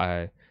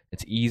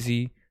 It's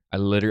easy.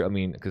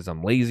 Because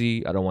I'm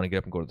lazy. I don't want to get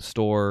up and go to the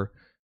store.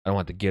 I don't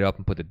want to get up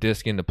and put the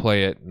disc in to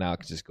play it. Now I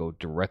can just go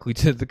directly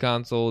to the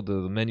console, the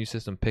menu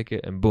system, pick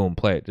it, and boom,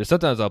 play it. There's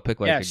sometimes I'll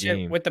pick a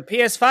game. With the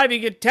PS5, you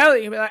could tell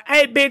it. You'll be like,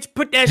 hey, bitch,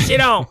 put that shit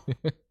on.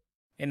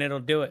 And it'll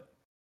do it.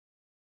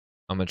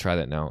 I'm going to try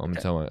that now. I'm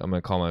going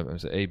to call my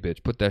say, hey,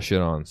 bitch, put that shit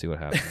on and see what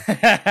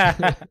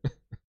happens.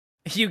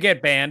 You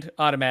get banned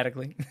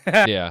automatically.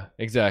 Yeah,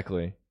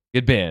 exactly.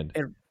 Get banned.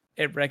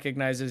 It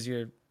recognizes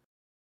your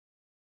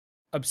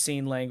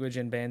obscene language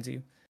and bans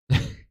you.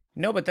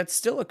 No, but that's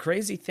still a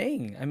crazy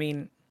thing. I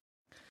mean,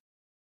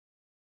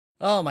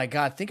 oh my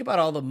God! Think about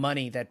all the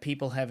money that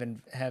people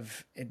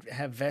have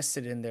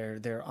vested in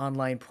their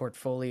online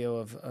portfolio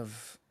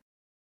of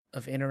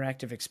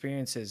interactive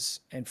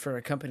experiences, and for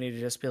a company to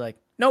just be like,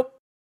 nope,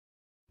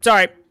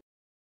 sorry.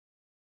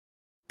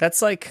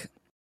 That's like,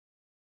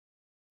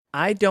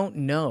 I don't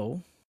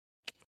know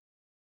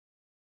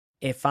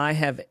if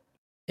I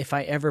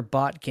ever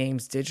bought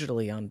games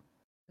digitally on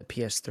the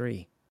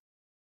PS3.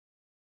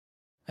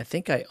 I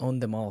think I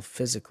owned them all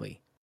physically.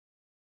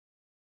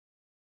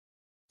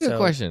 Good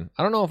question.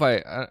 I don't know if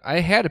I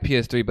had a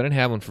PS3, but I didn't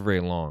have one for very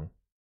long.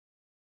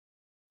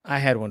 I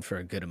had one for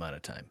a good amount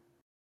of time.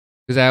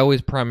 Because I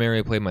always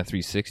primarily played my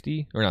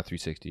 360, or not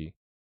 360.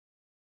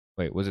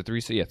 Wait, was it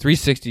 360? Yeah,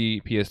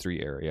 360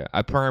 PS3 era. Yeah,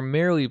 I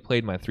primarily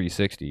played my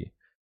 360.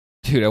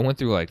 Dude, I went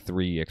through like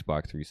 3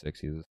 Xbox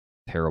 360s. It was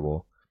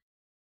terrible.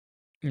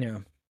 Yeah.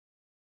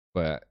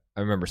 But I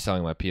remember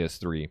selling my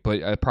PS3,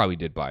 but I probably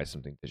did buy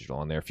something digital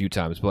on there a few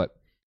times. But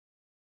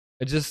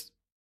it just,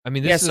 I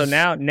mean, this is... So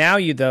now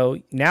you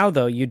don't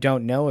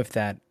know if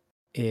that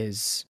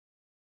is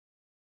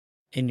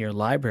in your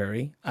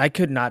library. I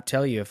could not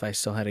tell you if I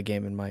still had a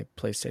game in my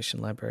PlayStation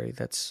library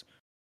that's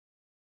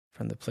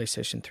from the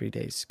PlayStation 3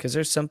 days, because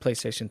there's some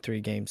PlayStation 3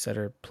 games that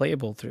are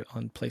playable through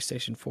on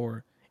PlayStation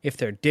 4 if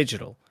they're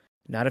digital,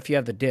 not if you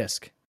have the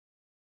disc.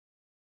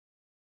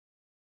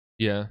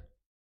 Yeah,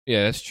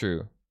 yeah, that's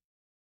true.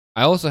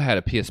 I also had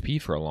a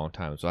PSP for a long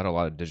time, so I had a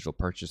lot of digital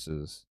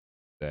purchases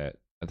that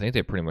I think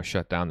they pretty much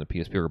shut down the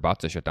PSP. Or about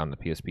to shut down the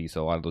PSP,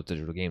 so a lot of those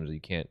digital games you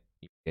can't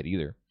get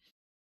either.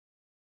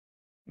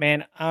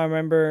 Man, I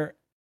remember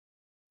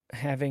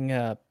having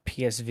a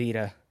PS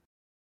Vita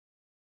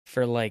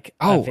for like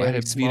I had very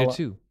a small. Vita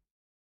too.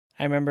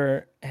 I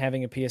remember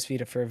having a PS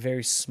Vita for a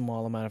very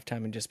small amount of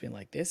time and just being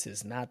like, "This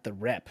is not the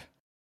rep." You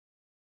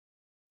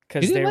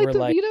Because didn't they like were the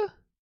like, Vita?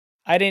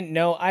 I didn't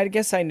know. I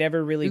guess I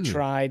never really Dude,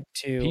 tried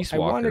to. Peace I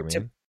Walker, wanted man.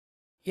 to.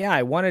 Yeah,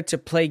 I wanted to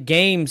play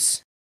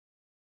games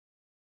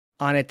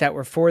on it that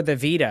were for the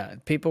Vita.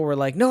 People were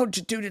like, "No,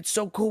 dude, it's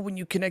so cool when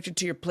you connect it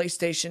to your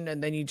PlayStation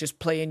and then you just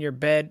play in your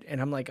bed."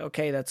 And I'm like,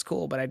 "Okay, that's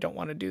cool, but I don't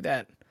want to do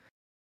that.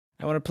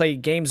 I want to play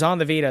games on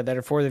the Vita that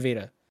are for the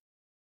Vita."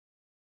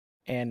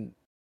 And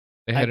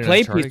They I had an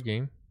played Uncharted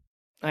game.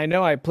 I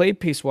know I played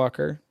Peace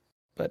Walker,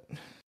 but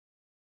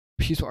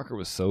Peace Walker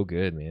was so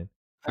good, man.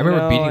 I I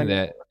remember know, beating I know.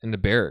 that in the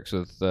barracks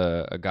with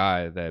a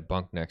guy that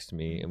bunked next to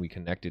me, and we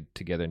connected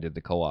together and did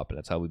the co-op, and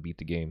that's how we beat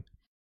the game.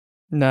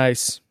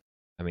 Nice.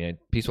 I mean,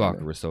 Peace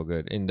Walker was so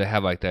good, and to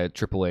have like that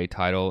AAA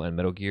title and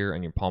Metal Gear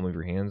on your palm of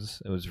your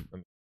hands, it was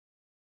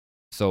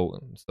so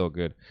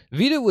good.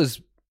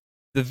 The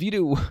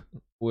Vita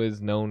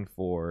was known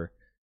for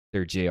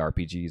their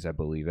JRPGs, I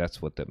believe. That's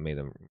what that made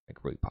them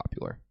like really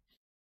popular.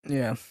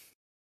 Yeah.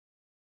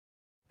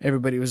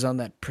 Everybody was on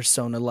that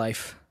Persona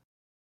life.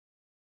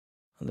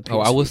 On the PS Oh,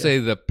 I will Vita. say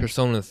the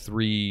Persona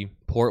 3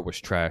 port was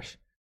trash.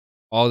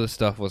 All the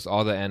stuff was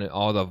all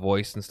the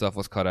voice and stuff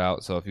was cut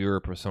out. So if you were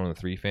a Persona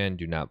 3 fan,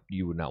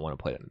 you would not want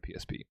to play it on the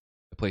PSP.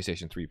 The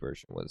PlayStation 3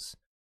 version was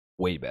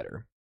way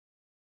better.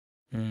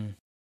 Mm.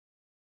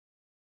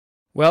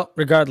 Well,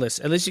 regardless,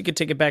 at least you could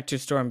take it back to your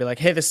store and be like,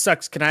 "Hey, this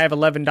sucks. Can I have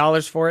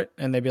 $11 for it?"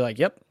 And they'd be like,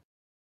 "Yep."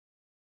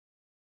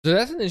 So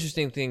that's an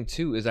interesting thing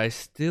too. Is I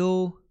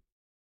still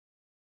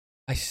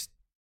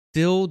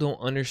don't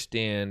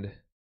understand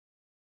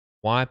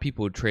why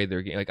people would trade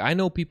their game. Like I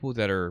know people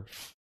that are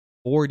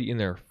 40 in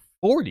their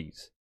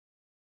 40s,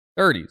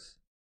 30s,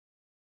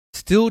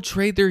 still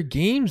trade their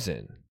games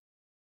in.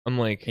 I'm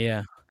like,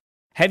 Yeah.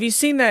 Have you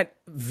seen that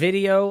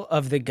video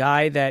of the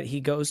guy that he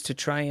goes to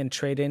try and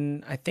trade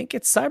in? I think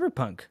it's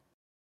Cyberpunk.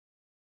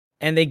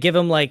 And they give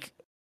him like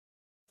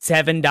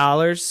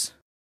 $7.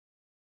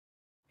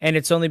 And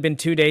it's only been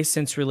 2 days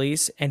since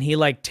release. And he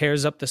like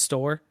tears up the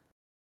store.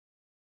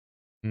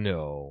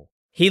 no.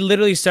 He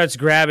literally starts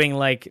grabbing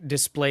like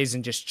displays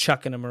and just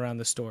chucking them around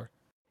the store.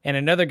 And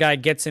another guy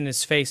gets in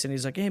his face and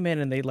he's like, "Hey man,"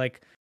 and they like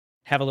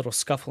have a little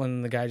scuffle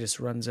and the guy just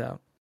runs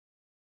out.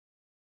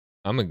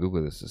 I'm gonna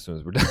Google this as soon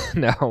as we're done.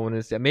 Now I want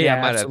to see. Maybe Yeah,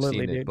 I might have absolutely,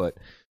 seen it, dude. but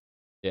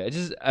yeah, it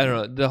just I don't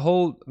know. The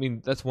whole, I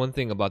mean, that's one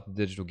thing about the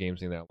digital games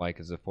thing that I like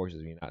is it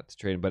forces me not to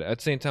trade. But at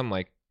the same time,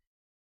 like,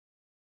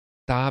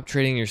 stop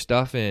trading your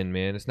stuff in,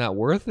 man. It's not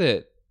worth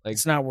it. Like,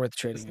 It's not worth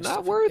trading. it's your not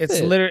stuff. worth It's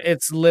it.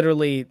 It's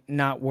literally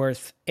not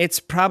worth. It's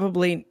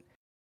probably,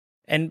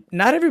 and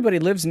not everybody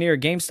lives near a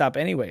GameStop,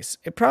 anyways.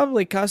 It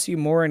probably costs you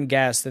more in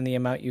gas than the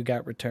amount you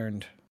got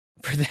returned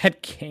for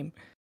that game.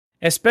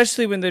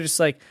 Especially when they're just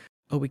like,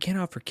 "Oh, we can't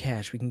offer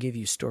cash. We can give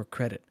you store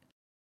credit."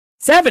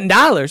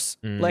 $7.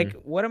 Like,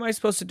 what am I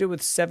supposed to do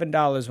with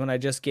 $7 when I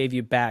just gave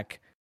you back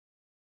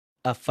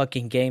a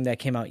fucking game that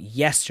came out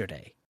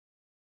yesterday?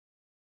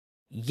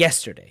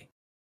 Yesterday.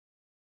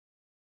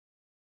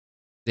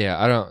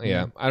 Yeah, I don't. Yeah,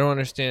 Yeah. I don't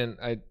understand.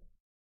 I'm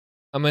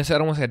gonna say I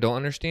don't want to say I don't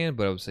understand,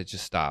 but I would say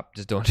just stop.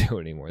 Just don't do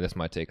it anymore. That's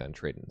my take on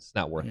trading. It's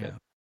not worth it. Yeah.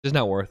 It's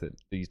not worth it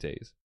these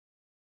days.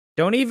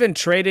 Don't even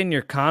trade in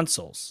your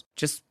consoles.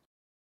 Just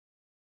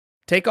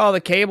take all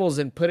the cables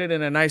and put it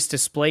in a nice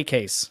display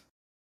case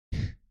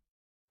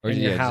Or in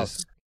your yeah, house.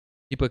 just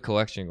keep a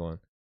collection going.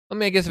 I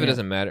mean, I guess if it Yeah.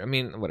 doesn't matter. I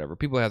mean, whatever.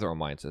 People have their own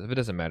mindsets. If it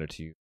doesn't matter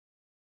to you,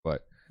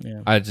 but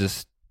Yeah. I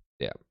just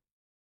yeah.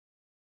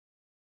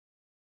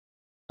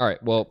 All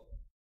right. Well,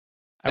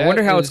 I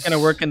wonder how it's is- going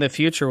to work in the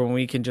future when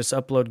we can just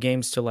upload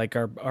games to like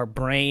our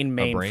brain Our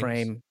brains?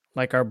 mainframe,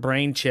 like our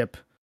brain chip.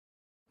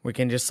 We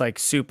can just like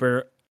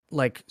super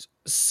like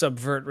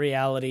subvert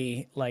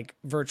reality, like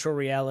virtual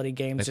reality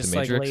games, Like The just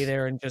like lay Matrix?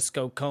 there and just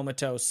go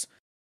comatose.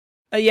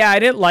 Yeah, I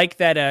didn't like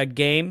that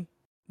game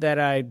that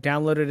I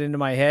downloaded into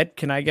my head.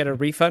 Can I get a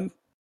refund?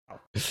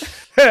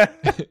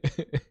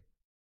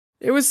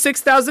 It was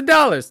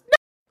 $6,000.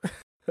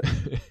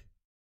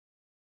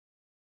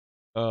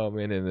 Oh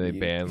man, and they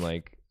Yeah.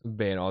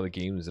 ban all the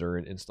games that are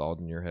installed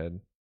in your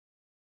head.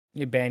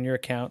 You ban your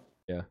account.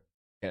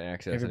 Can't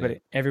access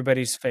any.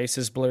 Everybody's face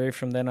is blurry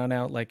from then on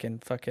out, like in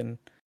fucking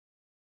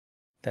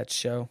that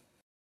show,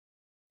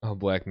 Oh,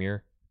 Black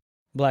Mirror.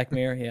 Black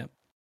Mirror. Yeah.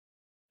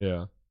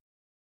 Yeah.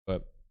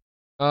 But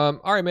all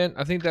right, man.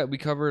 I think that we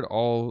covered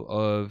all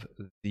of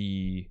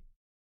the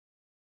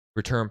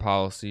return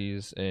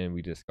policies and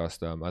we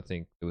discussed them. I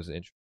think it was an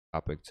interesting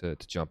topic to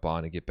jump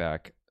on and get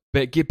back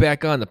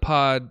on the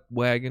pod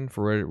wagon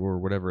or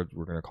whatever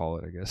we're gonna call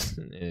it, I guess.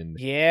 And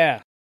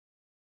Yeah.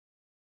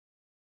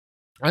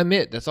 I'm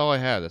it. That's all I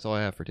have. That's all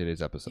I have for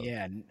today's episode.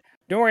 Yeah.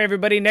 Don't worry,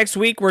 everybody. Next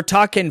week, we're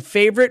talking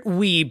favorite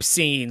weeb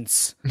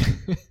scenes.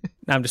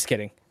 No, I'm just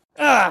kidding.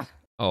 Ah.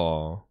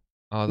 Oh.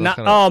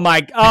 Oh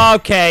my.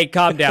 Okay,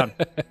 calm down.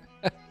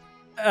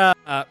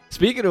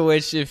 Speaking of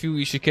which, if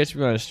you should catch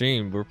me on a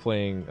stream, we're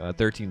playing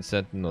 13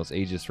 Sentinels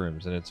Aegis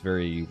Rims, and it's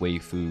very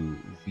waifu,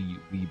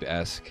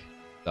 weeb-esque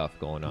stuff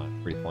going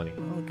on. Pretty funny.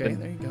 Okay,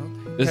 there you go.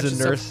 There's Catch a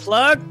nurse.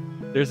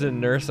 Plug. There's a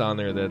nurse on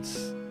there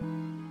that's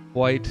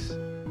quite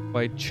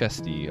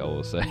chesty, I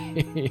will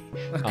say.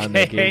 On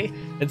that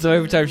game. And so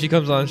every time she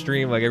comes on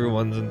stream, like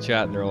everyone's in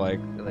chat, and they're like,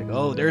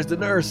 "Oh, there's the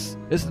nurse.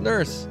 It's the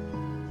nurse."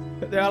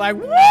 They're like,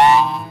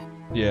 "What?"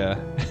 Yeah.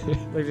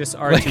 They're just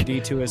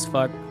R2D2 as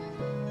fuck.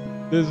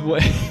 This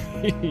way.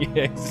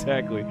 Yeah,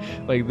 exactly.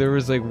 Like there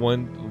was like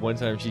one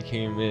time she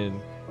came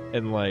in,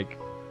 and like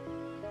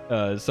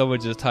someone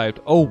just typed,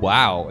 "Oh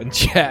wow," in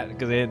chat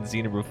because they hadn't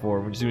seen her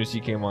before. As soon as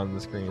she came on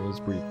the screen, it was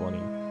pretty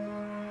funny.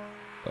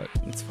 But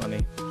it's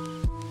funny.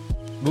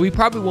 But we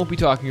probably won't be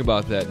talking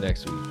about that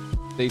next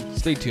week.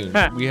 Stay tuned.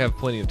 We have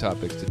plenty of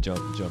topics to jump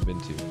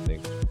into, I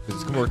think.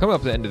 Because we're coming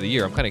up to the end of the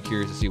year. I'm kind of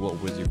curious to see what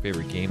was your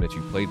favorite game that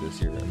you played this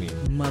year. I mean,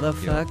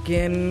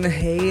 motherfucking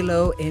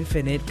Halo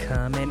Infinite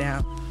coming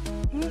out.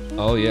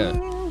 Oh yeah.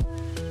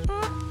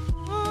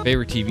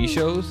 Favorite TV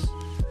shows?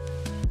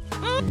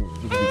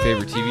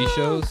 Favorite TV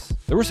shows?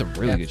 There were some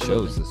really good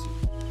shows this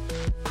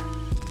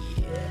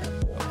year. Yeah,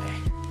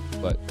 boy.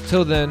 But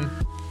till then,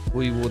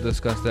 we will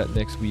discuss that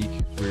next week.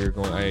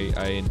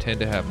 I intend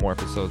to have more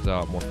episodes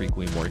out more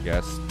frequently, more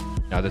guests.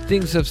 Now the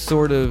things have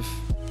sort of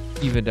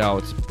evened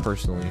out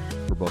personally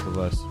for both of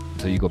us.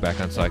 So you go back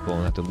on cycle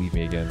and have to leave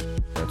me again.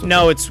 That's okay.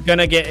 No, it's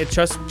gonna get.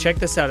 Check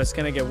this out. It's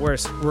gonna get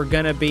worse. We're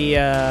gonna be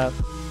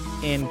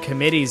in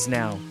committees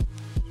now.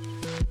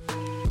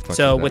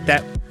 So what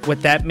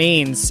that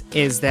means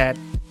is that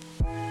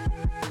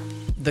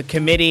the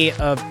committee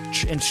of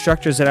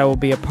instructors that I will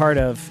be a part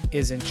of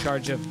is in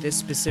charge of this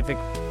specific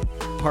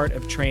part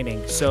of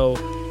training. So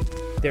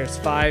there's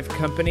 5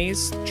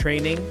 companies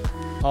training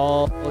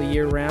all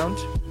year round,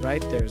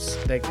 right?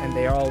 And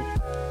they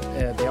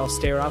all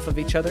stare off of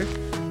each other.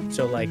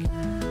 So like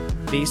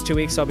these 2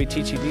 weeks I'll be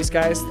teaching these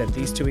guys, then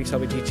these 2 weeks I'll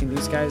be teaching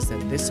these guys,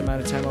 then this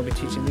amount of time I'll be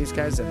teaching these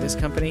guys at this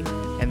company,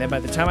 and then by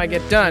the time I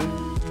get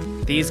done,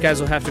 these guys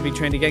will have to be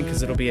trained again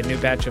because it'll be a new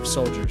batch of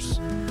soldiers.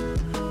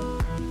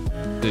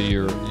 So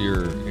you're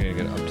gonna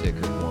get an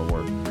uptick of more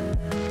work.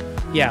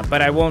 Yeah,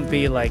 but I won't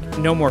be like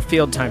no more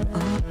field time.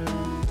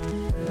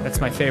 That's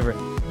my favorite.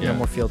 Yeah. No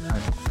more field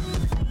time.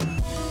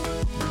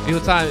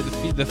 Field time.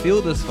 The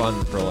field is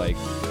fun for like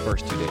the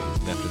first 2 days,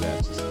 and after that,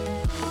 it's just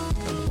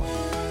kind of fun.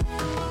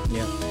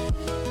 Yeah.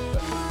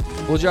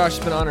 Well, Josh,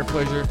 it's been an honor,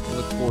 pleasure. I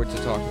look forward to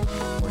talking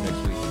more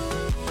next week.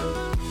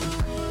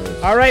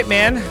 All right,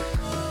 man.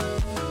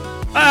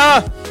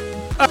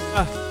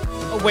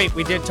 Oh wait,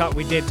 we did talk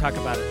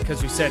about it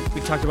because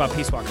we talked about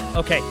Peace Walker.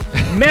 Okay,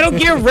 Metal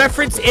Gear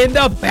reference in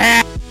the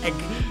bag.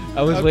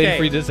 I was waiting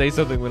for you to say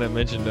something when I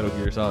mentioned Metal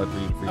Gear Solid for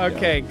you to freak out.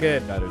 Okay,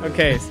 good.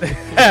 Okay.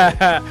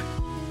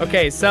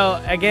 Okay, so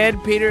again,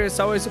 Peter, it's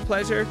always a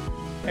pleasure.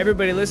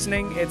 Everybody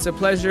listening, it's a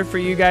pleasure for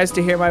you guys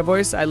to hear my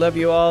voice. I love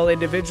you all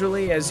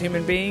individually as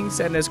human beings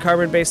and as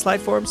carbon-based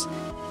life forms.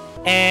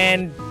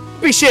 And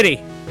be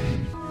shitty.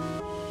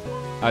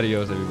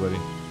 Adios, everybody.